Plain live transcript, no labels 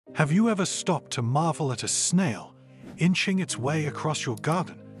Have you ever stopped to marvel at a snail, inching its way across your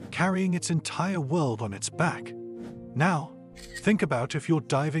garden, carrying its entire world on its back? Now, think about if you're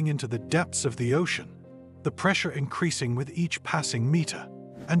diving into the depths of the ocean, the pressure increasing with each passing meter,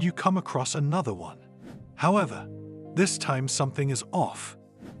 and you come across another one. However, this time something is off.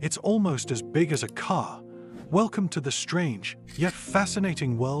 It's almost as big as a car. Welcome to the strange, yet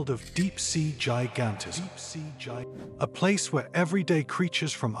fascinating world of deep-sea gigantism. A place where everyday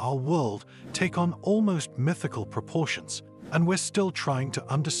creatures from our world take on almost mythical proportions, and we're still trying to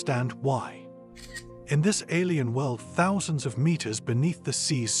understand why. In this alien world thousands of meters beneath the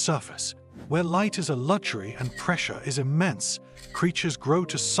sea's surface, where light is a luxury and pressure is immense, creatures grow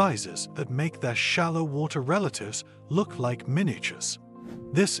to sizes that make their shallow water relatives look like miniatures.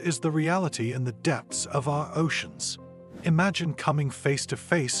 This is the reality in the depths of our oceans. Imagine coming face to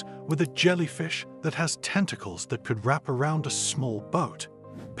face with a jellyfish that has tentacles that could wrap around a small boat.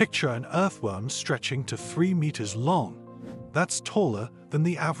 Picture an earthworm stretching to 3 meters long. That's taller than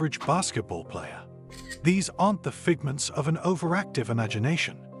the average basketball player. These aren't the figments of an overactive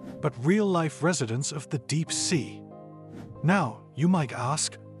imagination, but real-life residents of the deep sea. Now, you might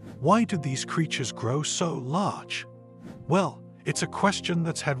ask, why do these creatures grow so large? Well, it's a question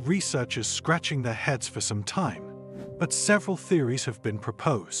that's had researchers scratching their heads for some time, but several theories have been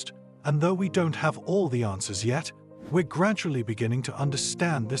proposed, and though we don't have all the answers yet, we're gradually beginning to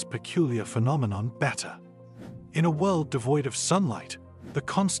understand this peculiar phenomenon better. In a world devoid of sunlight, the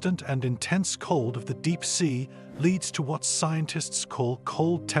constant and intense cold of the deep sea leads to what scientists call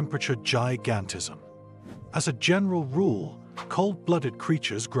cold temperature gigantism. As a general rule, cold-blooded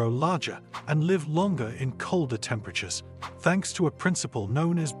creatures grow larger and live longer in colder temperatures, thanks to a principle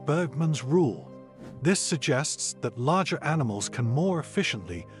known as Bergmann's rule. This suggests that larger animals can more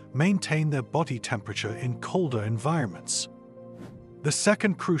efficiently maintain their body temperature in colder environments. The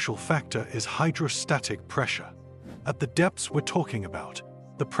second crucial factor is hydrostatic pressure. At the depths we're talking about,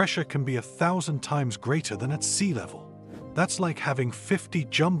 the pressure can be 1,000 times greater than at sea level. That's like having 50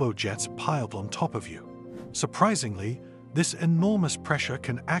 jumbo jets piled on top of you. Surprisingly, this enormous pressure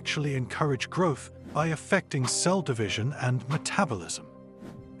can actually encourage growth by affecting cell division and metabolism.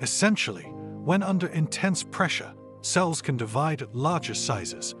 Essentially, when under intense pressure, cells can divide at larger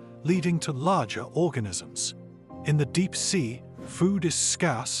sizes, leading to larger organisms. In the deep sea, food is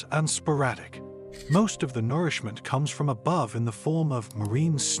scarce and sporadic. Most of the nourishment comes from above in the form of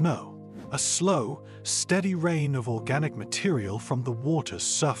marine snow, a slow, steady rain of organic material from the water's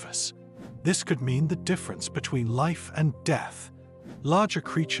surface. This could mean the difference between life and death. Larger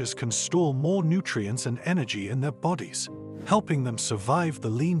creatures can store more nutrients and energy in their bodies, helping them survive the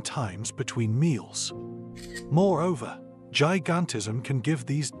lean times between meals. Moreover, gigantism can give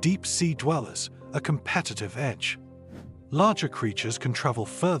these deep-sea dwellers a competitive edge. Larger creatures can travel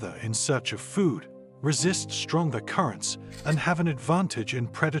further in search of food, resist stronger currents, and have an advantage in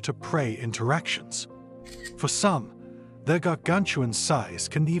predator-prey interactions. For some, their gargantuan size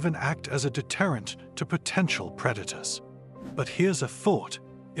can even act as a deterrent to potential predators. But here's a thought.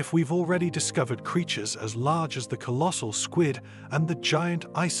 If we've already discovered creatures as large as the colossal squid and the giant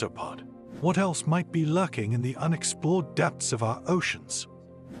isopod, what else might be lurking in the unexplored depths of our oceans?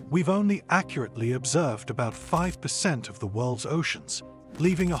 We've only accurately observed about 5% of the world's oceans,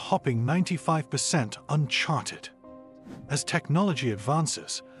 leaving a hopping 95% uncharted. As technology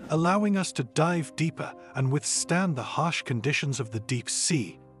advances, allowing us to dive deeper and withstand the harsh conditions of the deep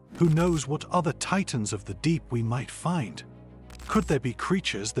sea, who knows what other titans of the deep we might find? Could there be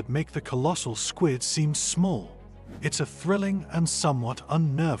creatures that make the colossal squid seem small? It's a thrilling and somewhat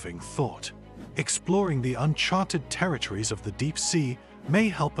unnerving thought. Exploring the uncharted territories of the deep sea may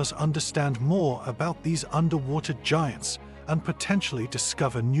help us understand more about these underwater giants and potentially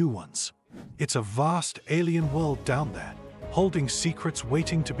discover new ones. It's a vast alien world down there, holding secrets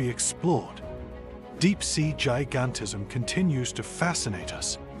waiting to be explored. Deep-sea gigantism continues to fascinate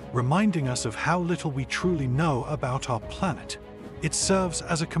us, reminding us of how little we truly know about our planet. It serves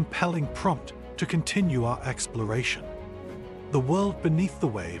as a compelling prompt to continue our exploration. The world beneath the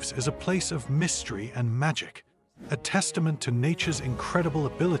waves is a place of mystery and magic, a testament to nature's incredible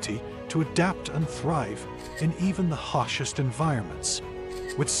ability to adapt and thrive in even the harshest environments.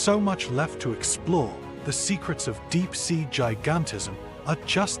 With so much left to explore, the secrets of deep-sea gigantism are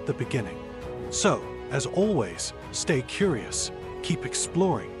just the beginning. So, as always, stay curious, keep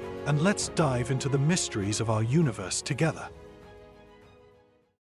exploring, and let's dive into the mysteries of our universe together.